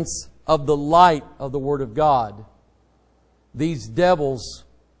absence of the light of the Word of God, these devils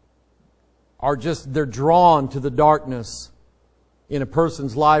are they're drawn to the darkness in a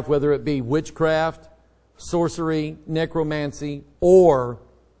person's life, whether it be witchcraft, sorcery, necromancy, or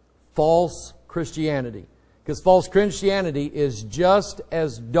false Christianity. Because false Christianity is just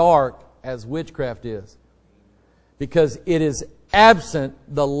as dark as witchcraft is. Because it is absent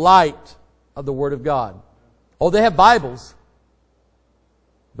the light of the Word of God. Oh, they have Bibles,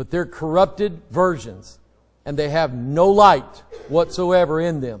 but they're corrupted versions, and they have no light whatsoever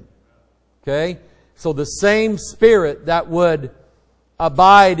in them. Okay? So the same spirit that would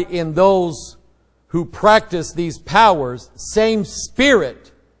abide in those who practice these powers, same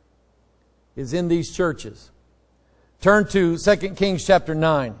spirit is in these churches. Turn to 2 Kings chapter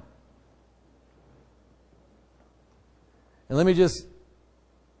 9. And let me just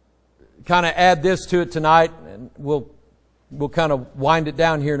kind of add this to it tonight, and we'll kind of wind it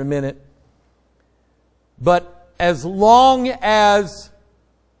down here in a minute. But as long as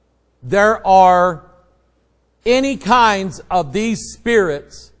there are any kinds of these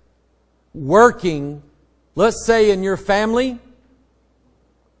spirits working, let's say in your family,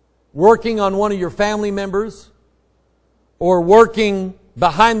 working on one of your family members, or working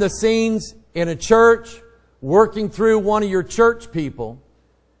behind the scenes in a church, working through one of your church people,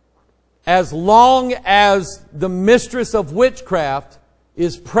 as long as the mistress of witchcraft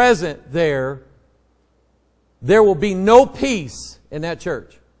is present there, there will be no peace in that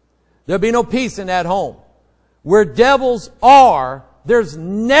church. There'll be no peace in that home. Where devils are, there's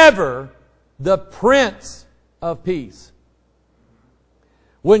never the Prince of Peace.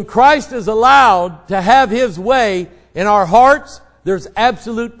 When Christ is allowed to have His way in our hearts, there's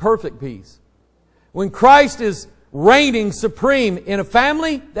absolute perfect peace. When Christ is reigning supreme in a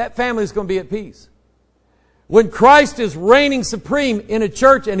family, that family is going to be at peace. When Christ is reigning supreme in a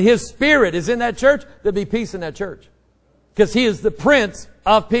church and His Spirit is in that church, there'll be peace in that church. Because He is the Prince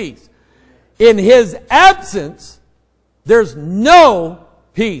of Peace. In His absence, there's no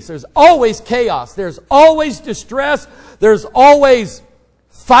peace. There's always chaos. There's always distress. There's always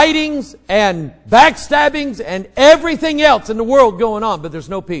fightings and backstabbings and everything else in the world going on, but there's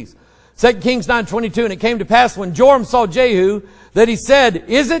no peace. 2 Kings 9:22, and it came to pass when Joram saw Jehu that he said,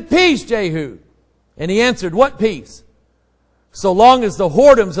 "Is it peace, Jehu?" And he answered, "What peace? So long as the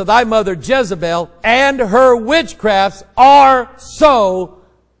whoredoms of thy mother Jezebel and her witchcrafts are so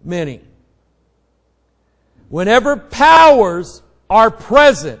many." Whenever powers are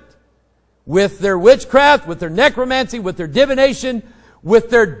present with their witchcraft, with their necromancy, with their divination, with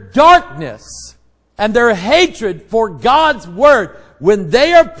their darkness and their hatred for God's Word, when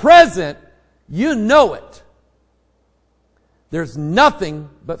they are present, you know it. There's nothing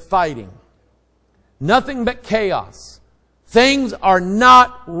but fighting. Nothing but chaos. Things are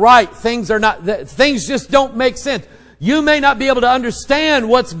not right. Things just don't make sense. You may not be able to understand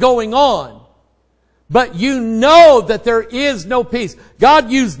what's going on, but you know that there is no peace.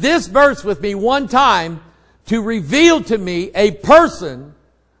 God used this verse with me one time to reveal to me a person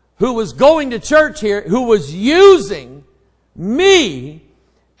who was going to church here, who was using me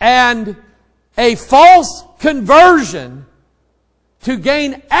and a false conversion to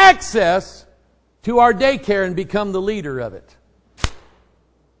gain access to our daycare and become the leader of it.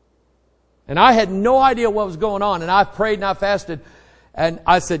 And I had no idea what was going on. And I prayed and I fasted. And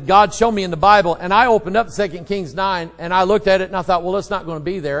I said, "God, show me in the Bible." And I opened up 2 Kings 9 and I looked at it and I thought, well, it's not going to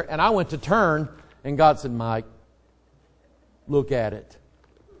be there. And I went to turn and God said, "Mike, look at it."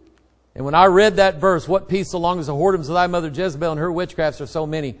 And when I read that verse, "What peace so long as the whoredoms of thy mother Jezebel and her witchcrafts are so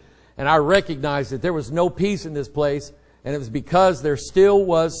many," and I recognized that there was no peace in this place, and it was because there still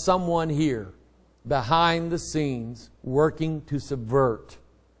was someone here behind the scenes working to subvert.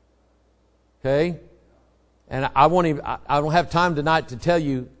 Okay? And I don't have time tonight to tell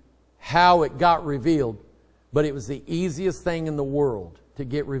you how it got revealed, but it was the easiest thing in the world to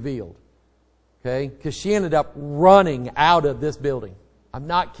get revealed. Okay? Because she ended up running out of this building. I'm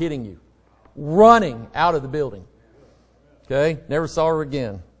not kidding you. Running out of the building. Okay? Never saw her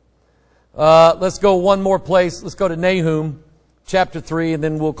again. Let's go one more place. Let's go to Nahum chapter 3, and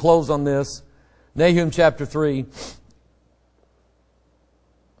then we'll close on this. Nahum chapter 3,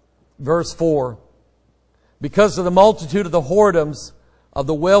 verse 4. Because of the multitude of the whoredoms of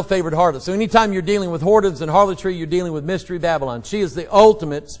the well-favored harlot. So anytime you're dealing with whoredoms and harlotry, you're dealing with Mystery Babylon. She is the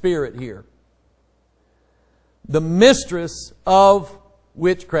ultimate spirit here. The mistress of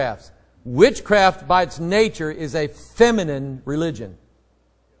witchcrafts. Witchcraft by its nature is a feminine religion.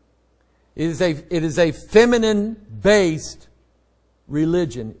 It is a feminine-based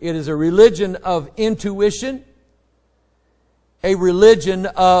religion. It is a religion of intuition, a religion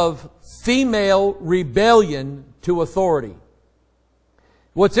of female rebellion to authority.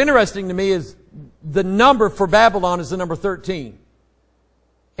 What's interesting to me is the number for Babylon is the number 13.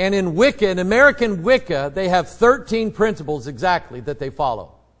 And in Wicca, in American Wicca, they have 13 principles exactly that they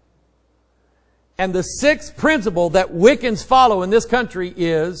follow. And the sixth principle that Wiccans follow in this country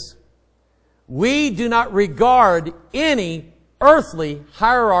is, we do not regard any earthly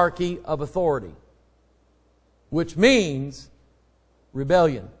hierarchy of authority. Which means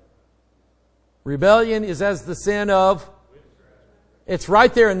rebellion. Rebellion is as the sin of... It's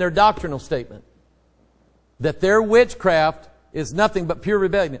right there in their doctrinal statement. That their witchcraft is nothing but pure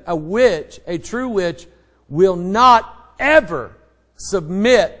rebellion. A witch, a true witch, will not ever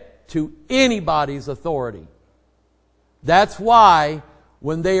submit to anybody's authority. That's why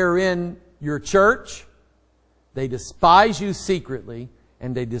when they are in your church, they despise you secretly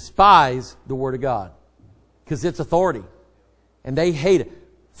and they despise the Word of God. Because it's authority. And they hate it.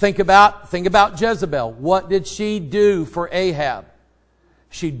 Think about Jezebel. What did she do for Ahab?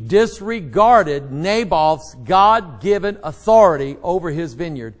 She disregarded Naboth's God-given authority over his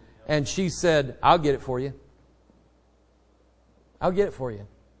vineyard. And she said, I'll get it for you. I'll get it for you.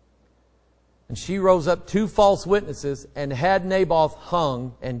 And she rose up 2 false witnesses and had Naboth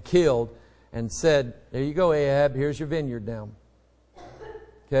hung and killed and said, there you go, Ahab, here's your vineyard now.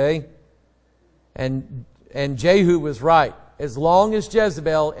 Okay? And Jehu was right. As long as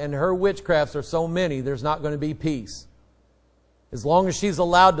Jezebel and her witchcrafts are so many, there's not going to be peace. As long as she's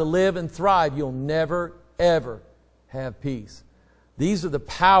allowed to live and thrive, you'll never, ever have peace. These are the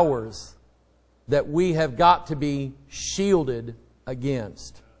powers that we have got to be shielded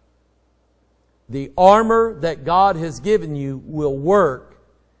against. The armor that God has given you will work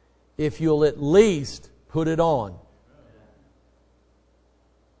if you'll at least put it on.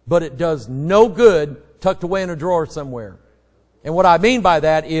 But it does no good tucked away in a drawer somewhere. And what I mean by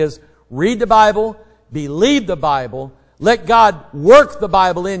that is read the Bible, believe the Bible, let God work the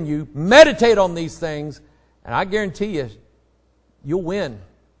Bible in you, meditate on these things, and I guarantee you, you'll win.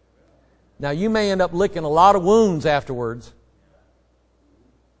 Now, you may end up licking a lot of wounds afterwards,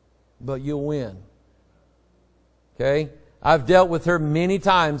 but you'll win. Okay? I've dealt with her many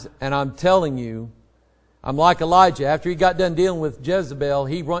times, and I'm telling you, I'm like Elijah. After he got done dealing with Jezebel,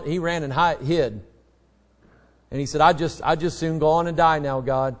 he ran and hid. And he said, I just soon go on and die now,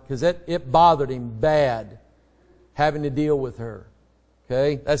 God, because it bothered him bad having to deal with her.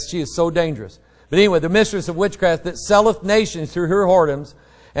 Okay? She is so dangerous. But anyway, the mistress of witchcraft that selleth nations through her whoredoms,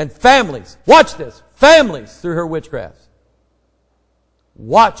 and families, watch this, families through her witchcraft.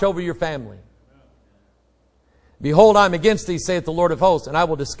 Watch over your family. Behold, I am against thee, saith the Lord of hosts, and I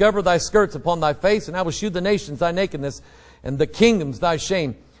will discover thy skirts upon thy face, and I will shew the nations thy nakedness, and the kingdoms thy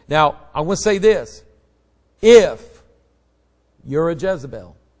shame. Now, I want to say this. If you're a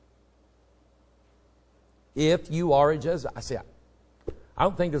Jezebel, if you are a Jezebel, I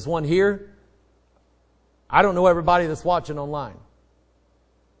don't think there's one here. I don't know everybody that's watching online.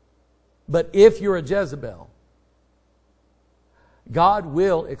 But if you're a Jezebel, God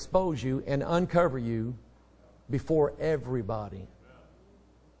will expose you and uncover you before everybody.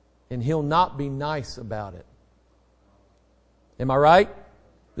 And He'll not be nice about it. Am I right?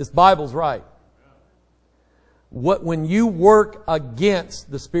 This Bible's right. When you work against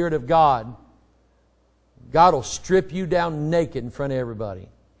the Spirit of God, God will strip you down naked in front of everybody.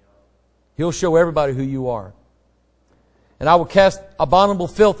 He'll show everybody who you are. And I will cast abominable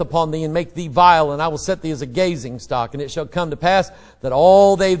filth upon thee, and make thee vile, and I will set thee as a gazing stock. And it shall come to pass that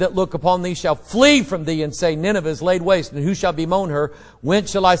all they that look upon thee shall flee from thee, and say, Nineveh is laid waste, and who shall bemoan her?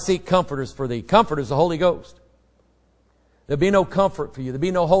 Whence shall I seek comforters for thee? Comforters, the Holy Ghost. There'll be no comfort for you. There'll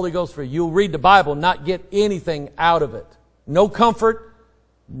be no Holy Ghost for you. You'll read the Bible and not get anything out of it. No comfort,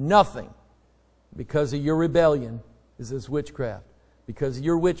 nothing. Because of your rebellion is this witchcraft. Because of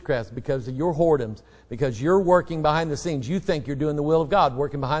your witchcraft, because of your whoredoms, because you're working behind the scenes. You think you're doing the will of God,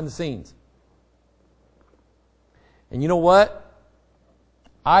 working behind the scenes. And you know what?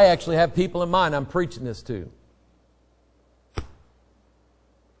 I actually have people in mind I'm preaching this to.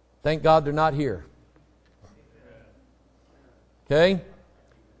 Thank God they're not here. Okay?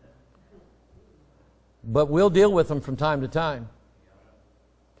 But we'll deal with them from time to time.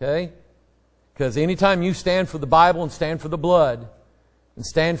 Okay? Because anytime you stand for the Bible and stand for the blood, and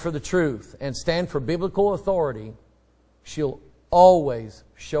stand for the truth, and stand for biblical authority, she'll always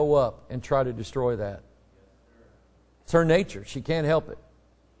show up and try to destroy that. It's her nature. She can't help it.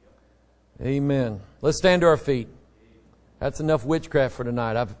 Amen. Let's stand to our feet. That's enough witchcraft for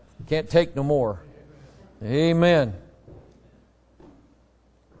tonight. I can't take no more. Amen.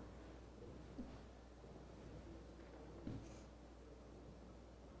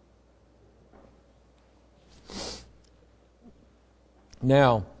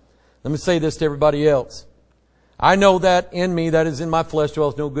 Now, let me say this to everybody else. I know that in me, that is in my flesh,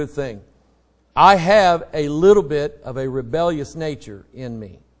 dwells no good thing. I have a little bit of a rebellious nature in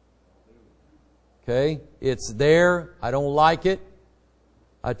me. Okay? It's there. I don't like it.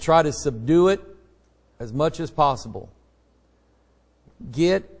 I try to subdue it as much as possible.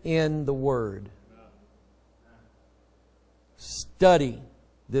 Get in the Word. Study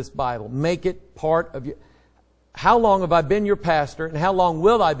this Bible. Make it part of your... How long have I been your pastor, and how long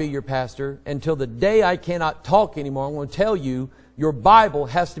will I be your pastor until the day I cannot talk anymore? I'm going to tell you, your Bible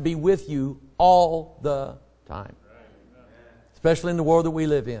has to be with you all the time. Especially in the world that we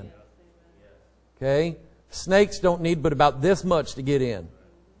live in. Okay? Snakes don't need but about this much to get in.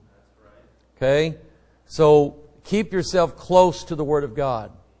 Okay? So keep yourself close to the Word of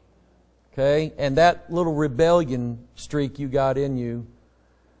God. Okay? And that little rebellion streak you got in you,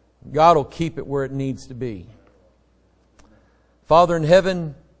 God will keep it where it needs to be. Father in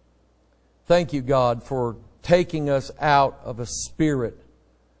heaven, thank you, God, for taking us out of a spirit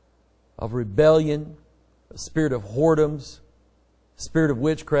of rebellion, a spirit of whoredoms, a spirit of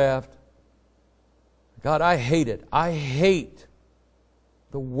witchcraft. God, I hate it. I hate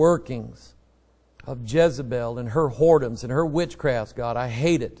the workings of Jezebel and her whoredoms and her witchcrafts, God. I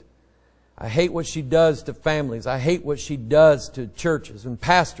hate it. I hate what she does to families. I hate what she does to churches and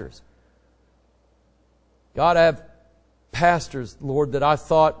pastors. God, I have pastors, Lord, that I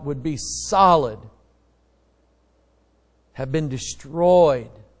thought would be solid have been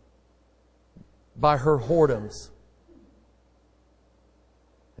destroyed by her whoredoms.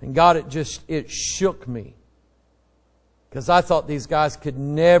 And God, it shook me. Because I thought these guys could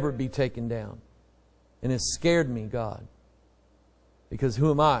never be taken down. And it scared me, God. Because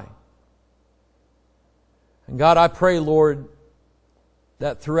who am I? And God, I pray, Lord,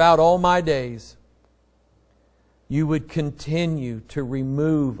 that throughout all my days, You would continue to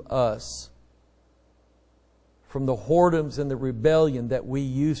remove us from the whoredoms and the rebellion that we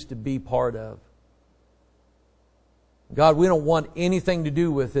used to be part of. God, we don't want anything to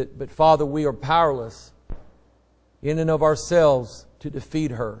do with it, but Father, we are powerless in and of ourselves to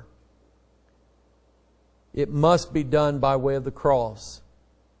defeat her. It must be done by way of the cross.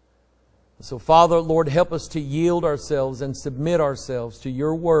 So Father, Lord, help us to yield ourselves and submit ourselves to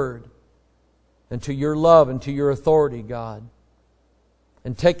Your Word and to Your love and to Your authority, God.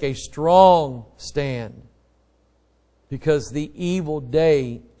 And take a strong stand, because the evil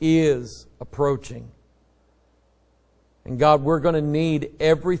day is approaching. And God, we're going to need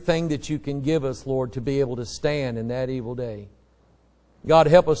everything that You can give us, Lord, to be able to stand in that evil day. God,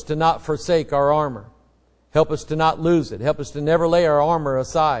 help us to not forsake our armor. Help us to not lose it. Help us to never lay our armor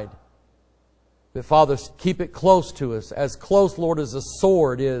aside. But Father, keep it close to us. As close, Lord, as a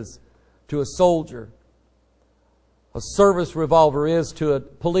sword is to a soldier. A service revolver is to a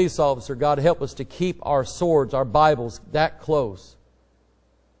police officer. God, help us to keep our swords, our Bibles, that close.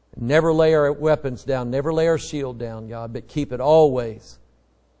 Never lay our weapons down. Never lay our shield down, God. But keep it always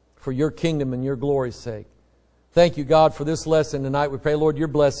for Your kingdom and Your glory's sake. Thank You, God, for this lesson tonight. We pray, Lord, Your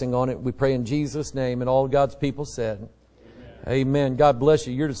blessing on it. We pray in Jesus' name. And all God's people said, Amen. Amen. God bless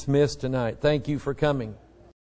you. You're dismissed tonight. Thank you for coming.